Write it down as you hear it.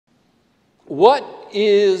What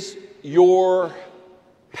is your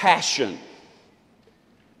passion?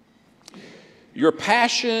 Your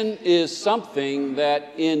passion is something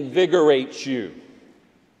that invigorates you.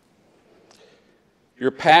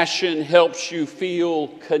 Your passion helps you feel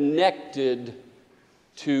connected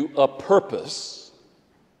to a purpose.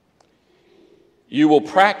 You will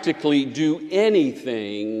practically do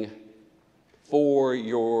anything for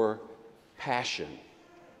your passion.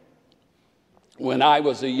 When I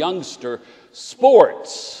was a youngster,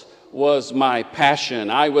 sports was my passion.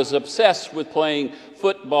 I was obsessed with playing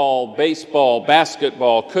football, baseball,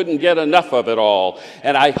 basketball, couldn't get enough of it all.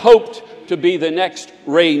 And I hoped to be the next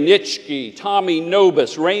Ray Nitschke, Tommy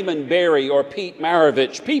Nobis, Raymond Berry, or Pete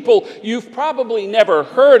Maravich, people you've probably never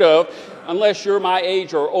heard of unless you're my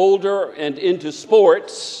age or older and into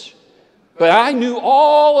sports. But I knew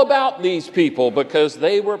all about these people because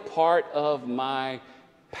they were part of my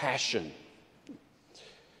passion.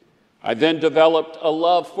 I then developed a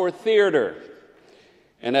love for theater.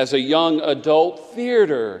 And as a young adult,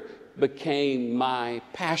 theater became my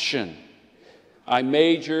passion. I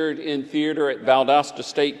majored in theater at Valdosta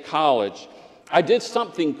State College. I did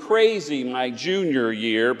something crazy my junior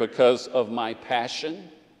year because of my passion.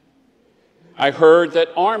 I heard that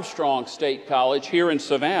Armstrong State College here in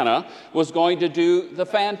Savannah was going to do The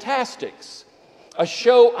Fantastics, a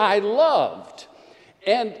show I loved.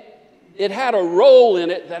 And it had a role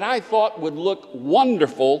in it that I thought would look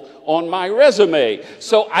wonderful on my resume.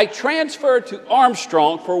 So I transferred to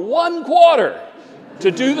Armstrong for 1 quarter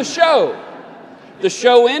to do the show. The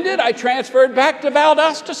show ended, I transferred back to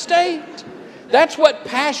Valdosta State. That's what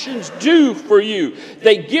passions do for you.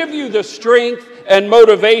 They give you the strength and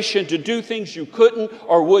motivation to do things you couldn't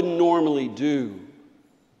or wouldn't normally do.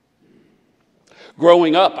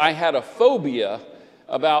 Growing up, I had a phobia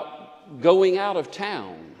about going out of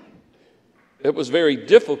town. It was very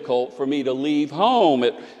difficult for me to leave home.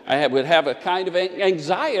 I would have a kind of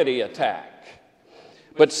anxiety attack.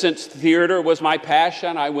 But since theater was my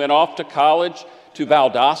passion, I went off to college to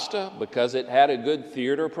Valdosta because it had a good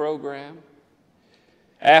theater program.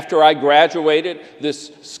 After I graduated,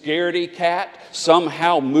 this scaredy cat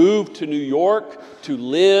somehow moved to New York to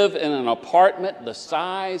live in an apartment the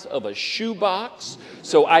size of a shoebox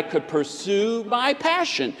so I could pursue my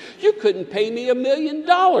passion. You couldn't pay me $1 million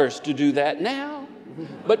to do that now.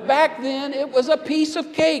 But back then, it was a piece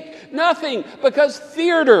of cake, nothing, because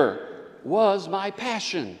theater was my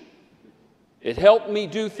passion. It helped me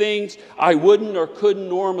do things I wouldn't or couldn't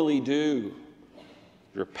normally do.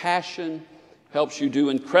 Your passion helps you do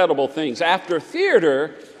incredible things. After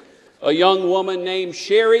theater, a young woman named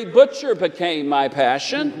Sherry Butcher became my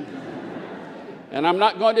passion. And I'm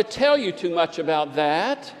not going to tell you too much about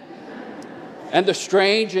that and the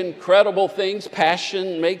strange, incredible things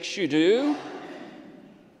passion makes you do.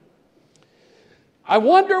 I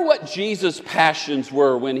wonder what Jesus' passions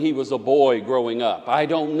were when he was a boy growing up. I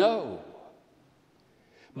don't know.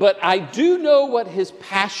 But I do know what his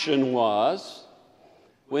passion was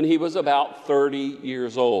when he was about 30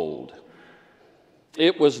 years old.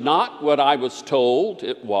 It was not what I was told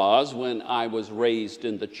it was when I was raised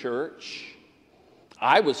in the church.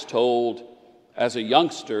 I was told as a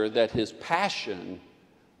youngster that his passion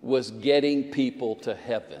was getting people to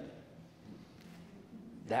heaven.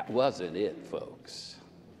 That wasn't it, folks.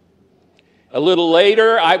 A little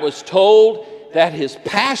later, I was told that his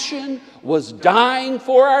passion was dying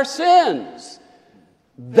for our sins.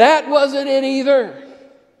 That wasn't it either.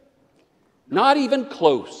 Not even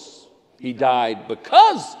close. He died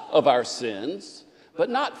because of our sins, but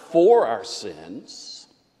not for our sins.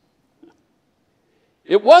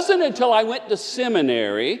 It wasn't until I went to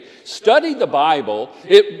seminary, studied the Bible,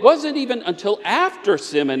 it wasn't even until after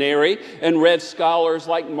seminary and read scholars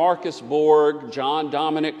like Marcus Borg, John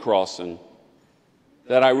Dominic Crossan,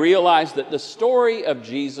 that I realized that the story of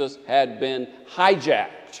Jesus had been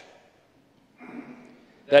hijacked,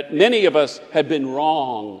 that many of us had been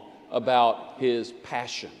wrong about his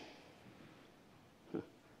passion.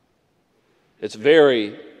 It's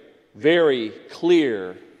very, very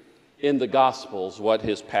clear in the Gospels what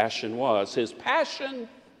his passion was. His passion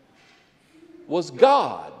was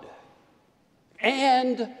God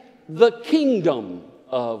and the kingdom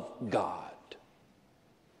of God.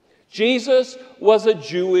 Jesus was a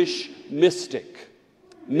Jewish mystic.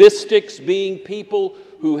 Mystics being people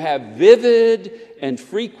who have vivid and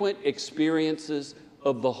frequent experiences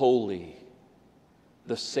of the holy,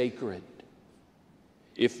 the sacred.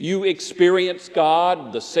 If you experience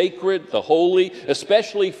God, the sacred, the holy,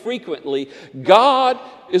 especially frequently, God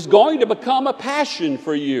is going to become a passion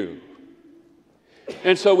for you.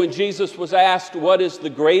 And so when Jesus was asked, what is the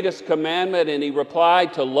greatest commandment? And he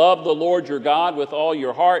replied, to love the Lord your God with all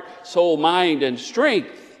your heart, soul, mind, and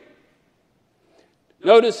strength.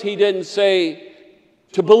 Notice he didn't say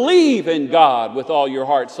to believe in God with all your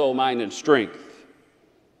heart, soul, mind, and strength.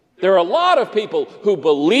 There are a lot of people who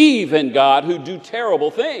believe in God who do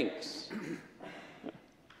terrible things.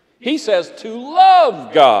 He says to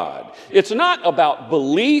love God. It's not about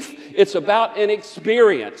belief, it's about an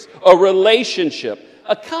experience, a relationship,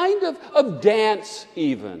 a kind of dance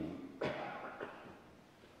even.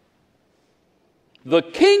 The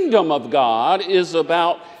kingdom of God is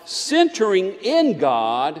about centering in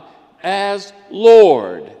God as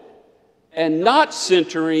Lord and not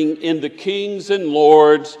centering in the kings and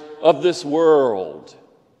lords of this world,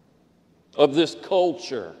 of this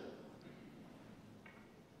culture.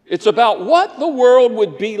 It's about what the world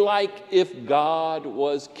would be like if God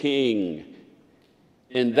was king.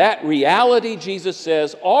 And that reality, Jesus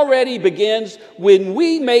says, already begins when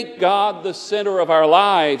we make God the center of our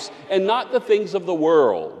lives and not the things of the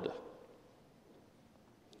world.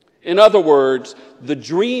 In other words, the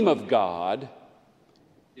dream of God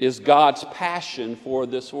is God's passion for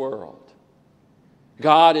this world.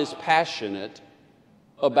 God is passionate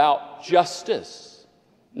about justice,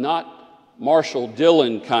 not Marshall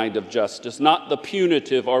Dillon kind of justice, not the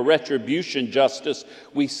punitive or retribution justice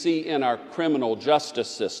we see in our criminal justice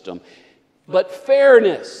system, but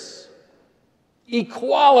fairness,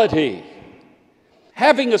 equality,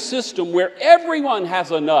 having a system where everyone has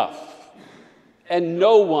enough and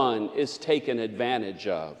no one is taken advantage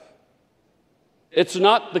of. It's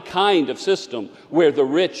not the kind of system where the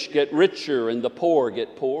rich get richer and the poor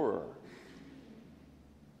get poorer.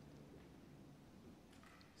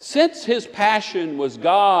 Since his passion was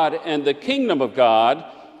God and the kingdom of God,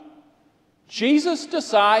 Jesus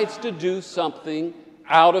decides to do something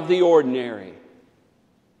out of the ordinary.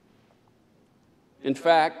 In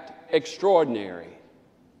fact, extraordinary.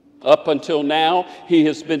 Up until now, he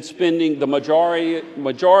has been spending the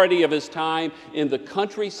majority of his time in the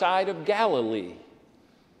countryside of Galilee,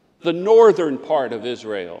 the northern part of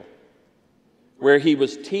Israel, where he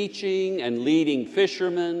was teaching and leading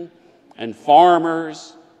fishermen and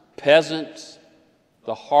farmers, peasants,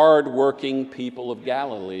 the hard-working people of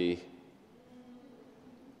Galilee.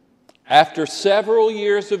 After several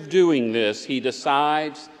years of doing this, he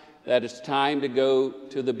decides that it's time to go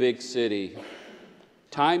to the big city,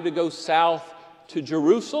 time to go south to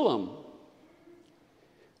Jerusalem,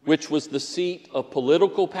 which was the seat of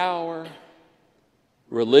political power,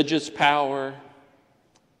 religious power,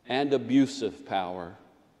 and abusive power.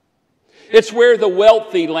 It's where the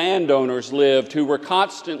wealthy landowners lived who were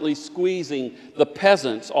constantly squeezing the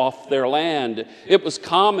peasants off their land. It was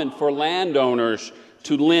common for landowners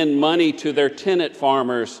to lend money to their tenant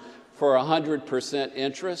farmers for 100%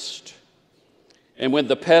 interest. And when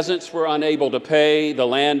the peasants were unable to pay, the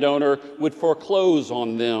landowner would foreclose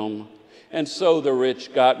on them. And so the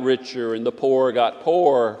rich got richer and the poor got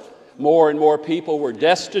poorer. More and more people were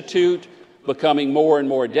destitute, becoming more and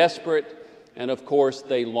more desperate. And of course,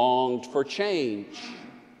 they longed for change.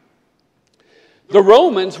 The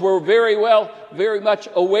Romans were very much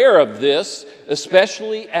aware of this,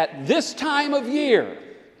 especially at this time of year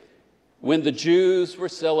when the Jews were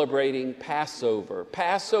celebrating Passover.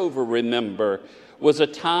 Passover, remember, was a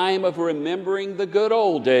time of remembering the good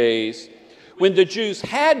old days when the Jews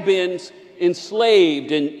had been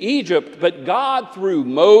enslaved in Egypt, but God, through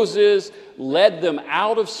Moses, led them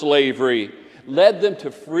out of slavery, led them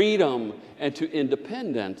to freedom and to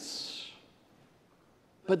independence.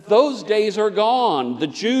 But those days are gone. The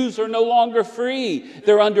Jews are no longer free.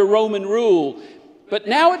 They're under Roman rule. But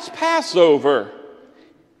now it's Passover.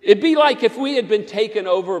 It'd be like if we had been taken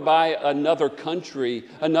over by another country,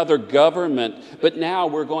 another government, but now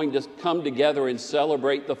we're going to come together and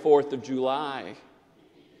celebrate the 4th of July.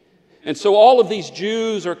 And so all of these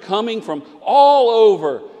Jews are coming from all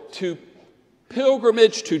over to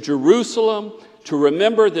pilgrimage to Jerusalem to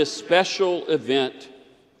remember this special event,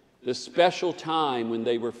 this special time when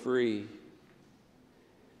they were free.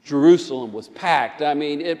 Jerusalem was packed. I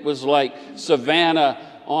mean, it was like Savannah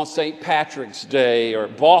on St. Patrick's Day, or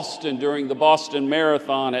Boston during the Boston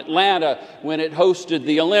Marathon, Atlanta when it hosted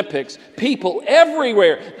the Olympics. People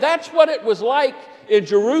everywhere. That's what it was like in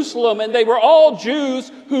Jerusalem, and they were all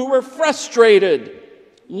Jews who were frustrated,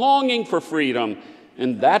 longing for freedom.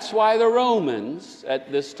 And that's why the Romans,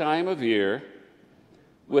 at this time of year,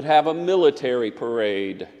 would have a military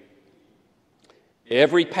parade.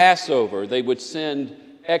 Every Passover, they would send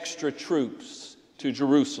extra troops to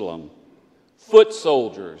Jerusalem, foot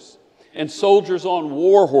soldiers and soldiers on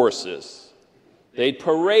war horses. They'd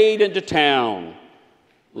parade into town,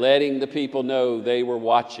 letting the people know they were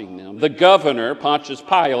watching them. The governor, Pontius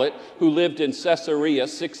Pilate, who lived in Caesarea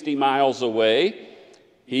 60 miles away,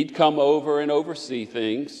 he'd come over and oversee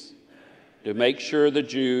things to make sure the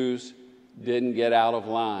Jews didn't get out of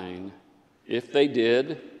line. If they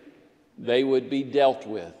did, they would be dealt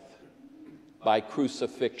with by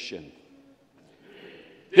crucifixion.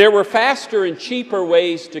 There were faster and cheaper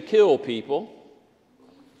ways to kill people,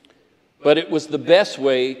 but it was the best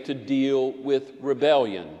way to deal with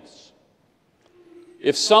rebellions.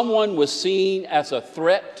 If someone was seen as a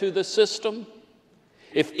threat to the system,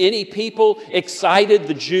 if any people excited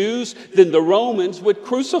the Jews, then the Romans would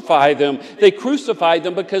crucify them. They crucified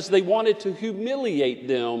them because they wanted to humiliate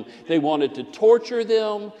them. They wanted to torture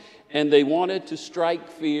them, and they wanted to strike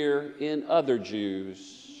fear in other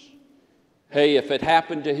Jews. Hey, if it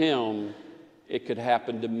happened to him, it could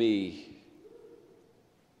happen to me.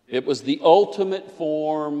 It was the ultimate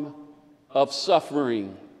form of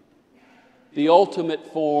suffering, the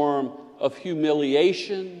ultimate form of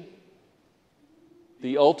humiliation,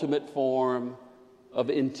 the ultimate form of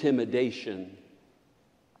intimidation.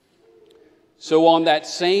 So on that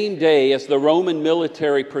same day, as the Roman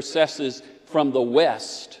military processes from the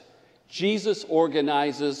west, Jesus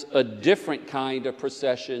organizes a different kind of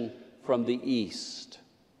procession from the east.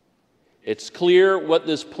 It's clear what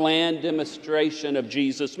this planned demonstration of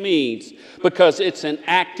Jesus means, because it's an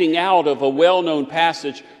acting out of a well-known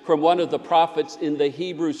passage from one of the prophets in the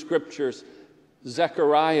Hebrew Scriptures,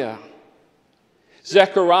 Zechariah.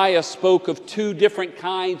 Zechariah spoke of two different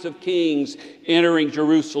kinds of kings entering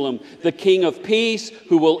Jerusalem. The king of peace,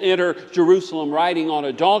 who will enter Jerusalem riding on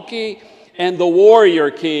a donkey, and the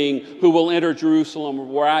warrior king, who will enter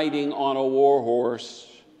Jerusalem riding on a war horse.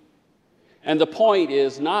 And the point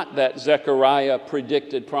is not that Zechariah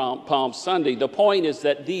predicted Palm Sunday. The point is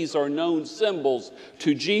that these are known symbols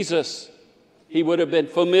to Jesus. He would have been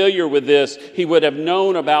familiar with this. He would have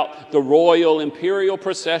known about the royal imperial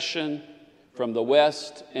procession from the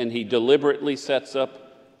west, and he deliberately sets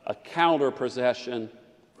up a counter procession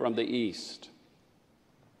from the east.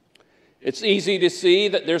 It's easy to see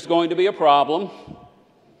that there's going to be a problem.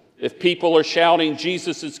 If people are shouting,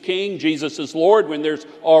 Jesus is King, Jesus is Lord, when there's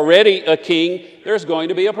already a king, there's going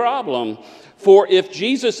to be a problem. For if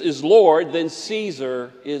Jesus is Lord, then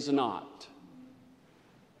Caesar is not.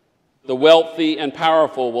 The wealthy and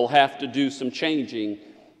powerful will have to do some changing,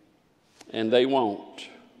 and they won't.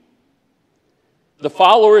 The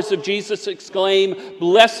followers of Jesus exclaim,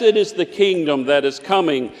 "Blessed is the kingdom that is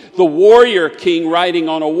coming." The warrior king riding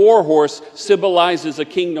on a war horse symbolizes a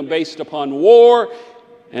kingdom based upon war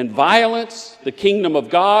and violence. The kingdom of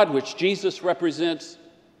God, which Jesus represents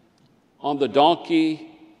on the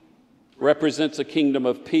donkey, represents a kingdom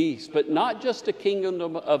of peace. But not just a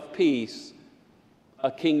kingdom of peace,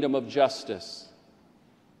 a kingdom of justice.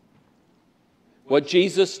 What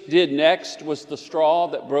Jesus did next was the straw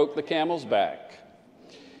that broke the camel's back.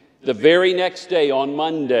 The very next day, on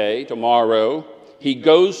Monday, tomorrow, he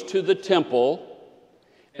goes to the temple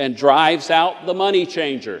and drives out the money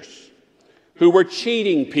changers who were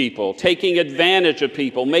cheating people, taking advantage of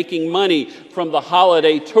people, making money from the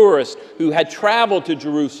holiday tourists who had traveled to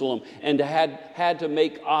Jerusalem and had to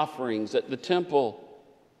make offerings at the temple.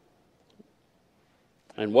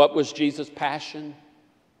 And what was Jesus' passion?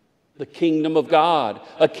 The kingdom of God,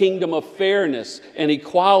 a kingdom of fairness and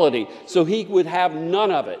equality, so he would have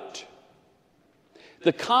none of it.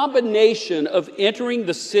 The combination of entering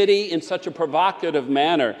the city in such a provocative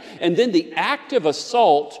manner and then the active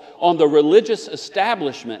assault on the religious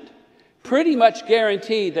establishment pretty much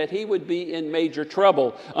guaranteed that he would be in major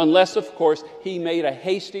trouble, unless, of course, he made a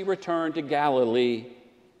hasty return to Galilee.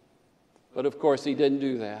 But, of course, he didn't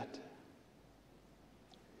do that.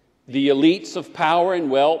 The elites of power and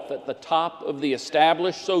wealth at the top of the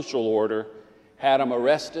established social order had him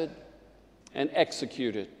arrested and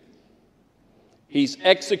executed. He's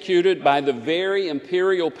executed by the very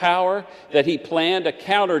imperial power that he planned a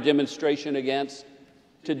counter-demonstration against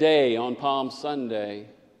today on Palm Sunday.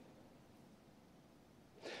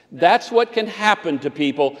 That's what can happen to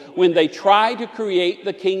people when they try to create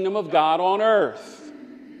the kingdom of God on earth.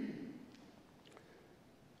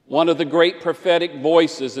 One of the great prophetic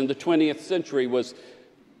voices in the 20th century was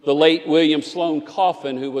the late William Sloane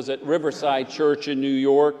Coffin, who was at Riverside Church in New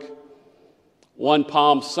York. One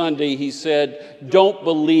Palm Sunday, he said, "Don't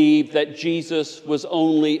believe that Jesus was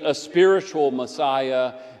only a spiritual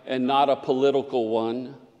Messiah and not a political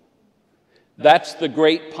one." That's the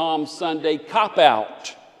great Palm Sunday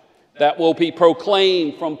cop-out that will be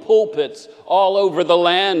proclaimed from pulpits all over the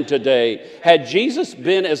land today. Had Jesus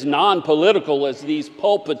been as non-political as these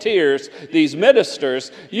pulpiteers, these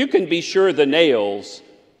ministers, you can be sure the nails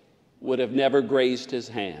would have never grazed his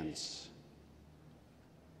hands.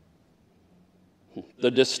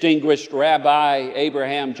 The distinguished Rabbi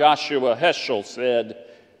Abraham Joshua Heschel said,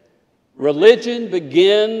 "Religion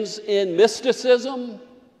begins in mysticism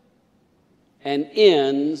and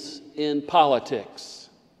ends in politics."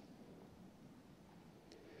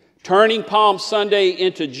 Turning Palm Sunday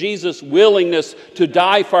into Jesus' willingness to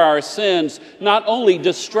die for our sins not only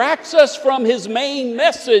distracts us from his main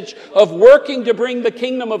message of working to bring the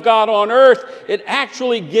kingdom of God on earth, it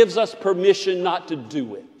actually gives us permission not to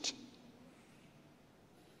do it.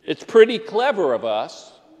 It's pretty clever of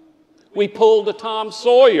us. We pulled a Tom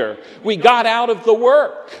Sawyer. We got out of the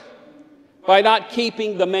work by not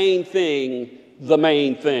keeping the main thing the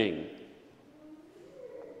main thing.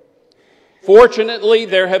 Fortunately,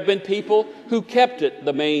 there have been people who kept it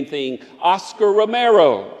the main thing. Oscar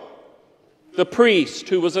Romero, the priest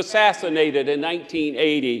who was assassinated in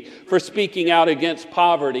 1980 for speaking out against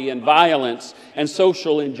poverty and violence and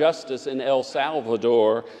social injustice in El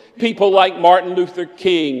Salvador. People like Martin Luther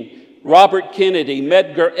King, Robert Kennedy,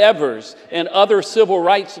 Medgar Evers, and other civil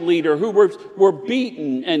rights leaders who were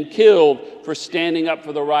beaten and killed for standing up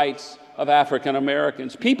for the rights of African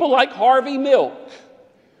Americans. People like Harvey Milk,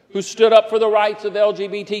 who stood up for the rights of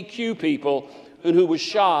LGBTQ people and who was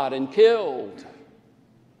shot and killed.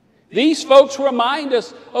 These folks remind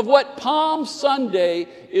us of what Palm Sunday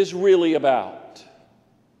is really about.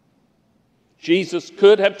 Jesus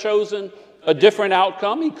could have chosen a different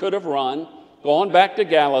outcome. He could have run, gone back to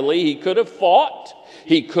Galilee. He could have fought.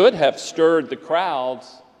 He could have stirred the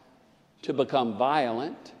crowds to become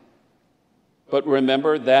violent. But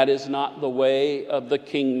remember, that is not the way of the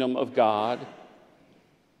kingdom of God.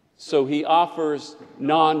 So he offers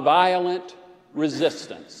nonviolent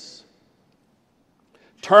resistance.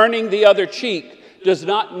 Turning the other cheek does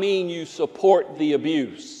not mean you support the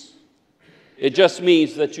abuse. It just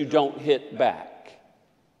means that you don't hit back.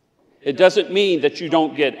 It doesn't mean that you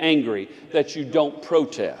don't get angry, that you don't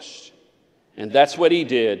protest. And that's what he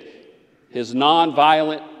did. His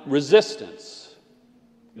nonviolent resistance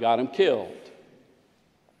got him killed.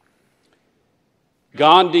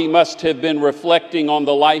 Gandhi must have been reflecting on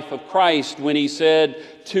the life of Christ when he said,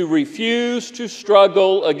 "To refuse to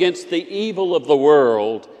struggle against the evil of the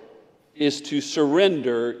world is to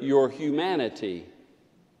surrender your humanity.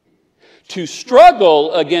 To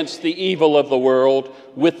struggle against the evil of the world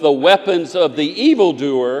with the weapons of the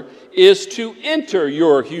evildoer is to enter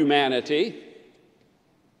your humanity.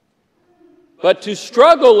 But to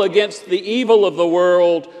struggle against the evil of the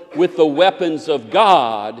world with the weapons of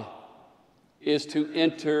God is to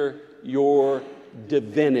enter your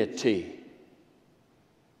divinity."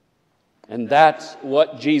 And that's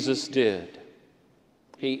what Jesus did.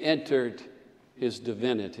 He entered his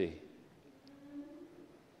divinity.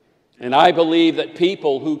 And I believe that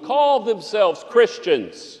people who call themselves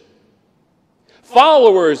Christians,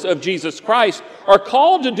 followers of Jesus Christ, are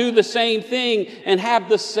called to do the same thing and have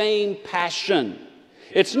the same passion.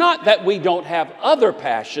 It's not that we don't have other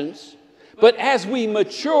passions, but as we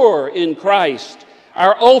mature in Christ,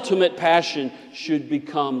 our ultimate passion should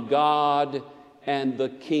become God and the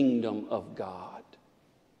kingdom of God.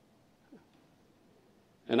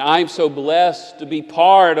 And I'm so blessed to be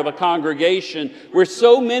part of a congregation where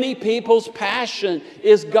so many people's passion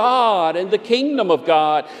is God and the kingdom of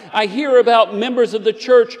God. I hear about members of the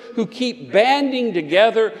church who keep banding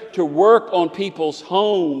together to work on people's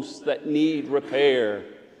homes that need repair.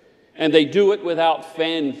 And they do it without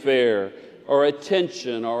fanfare or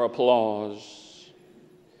attention or applause.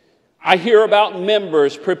 I hear about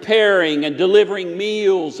members preparing and delivering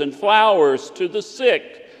meals and flowers to the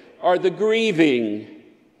sick or the grieving.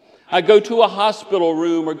 I go to a hospital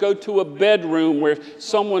room or go to a bedroom where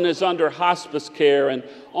someone is under hospice care, and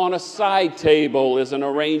on a side table is an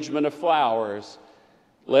arrangement of flowers,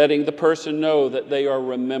 letting the person know that they are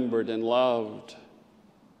remembered and loved.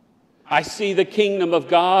 I see the kingdom of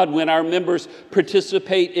God when our members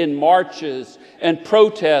participate in marches and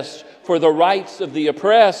protests for the rights of the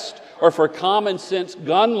oppressed or for common sense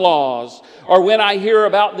gun laws, or when I hear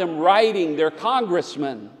about them writing their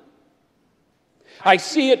congressmen. I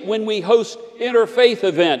see it when we host interfaith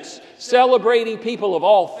events celebrating people of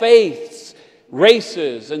all faiths,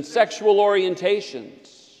 races, and sexual orientations.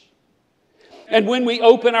 And when we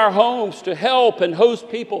open our homes to help and host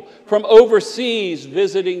people from overseas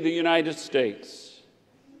visiting the United States.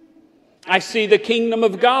 I see the kingdom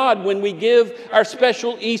of God when we give our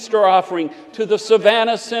special Easter offering to the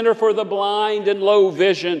Savannah Center for the Blind and Low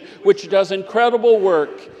Vision, which does incredible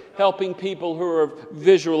work helping people who are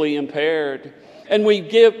visually impaired. And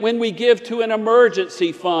when we give to an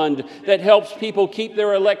emergency fund that helps people keep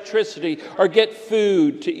their electricity or get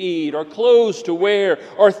food to eat or clothes to wear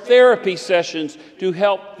or therapy sessions to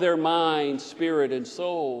help their mind, spirit, and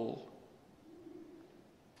soul.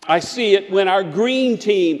 I see it when our green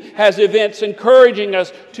team has events encouraging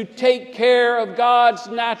us to take care of God's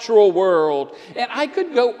natural world. And I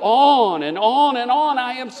could go on and on and on.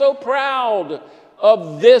 I am so proud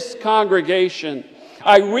of this congregation.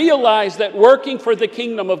 I realize that working for the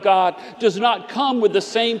kingdom of God does not come with the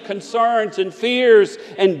same concerns and fears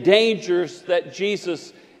and dangers that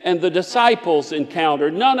Jesus and the disciples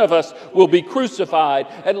encountered. None of us will be crucified,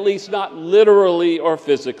 at least not literally or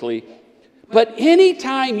physically. But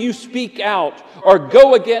anytime you speak out or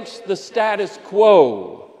go against the status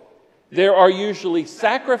quo, there are usually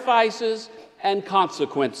sacrifices and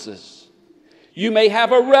consequences. You may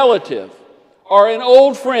have a relative or an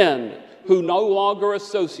old friend who no longer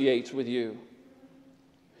associates with you.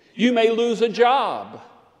 You may lose a job.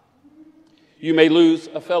 You may lose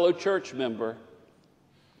a fellow church member.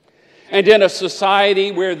 And in a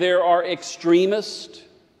society where there are extremists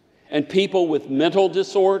and people with mental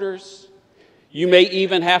disorders, you may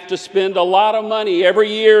even have to spend a lot of money every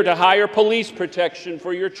year to hire police protection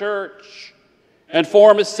for your church and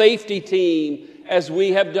form a safety team, as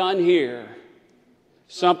we have done here,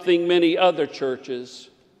 something many other churches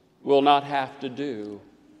will not have to do.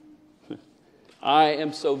 I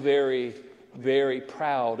am so very, very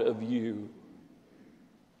proud of you,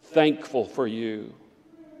 thankful for you.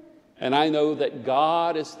 And I know that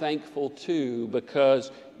God is thankful too,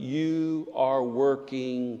 because you are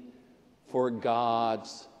working for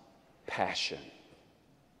God's passion.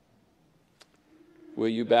 Will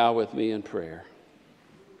you bow with me in prayer?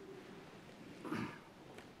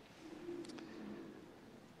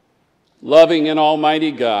 Loving and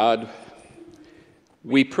almighty God,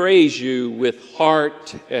 we praise you with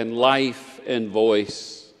heart and life and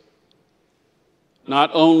voice,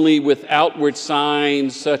 not only with outward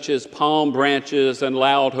signs such as palm branches and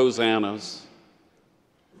loud hosannas,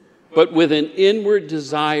 but with an inward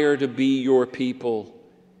desire to be your people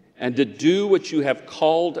and to do what you have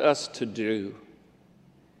called us to do.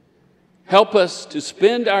 Help us to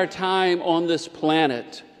spend our time on this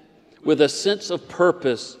planet with a sense of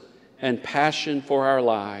purpose and passion for our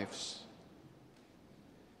lives.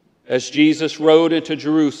 As Jesus rode into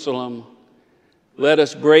Jerusalem, let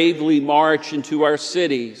us bravely march into our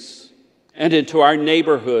cities and into our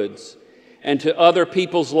neighborhoods and to other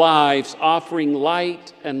people's lives, offering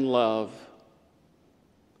light and love.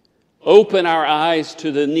 Open our eyes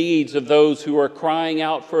to the needs of those who are crying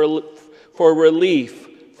out for relief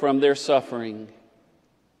from their suffering.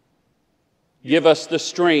 Give us the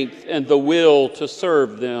strength and the will to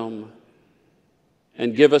serve them,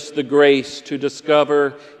 and give us the grace to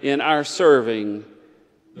discover in our serving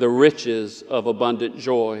the riches of abundant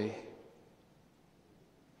joy.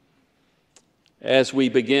 As we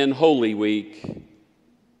begin Holy Week,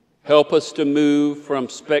 help us to move from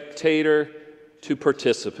spectator to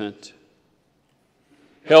participant.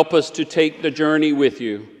 Help us to take the journey with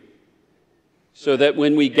you, so that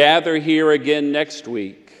when we gather here again next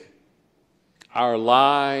week, our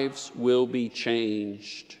lives will be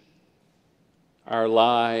changed. Our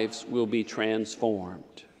lives will be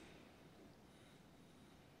transformed.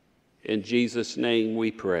 In Jesus' name we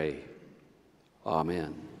pray.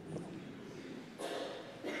 Amen.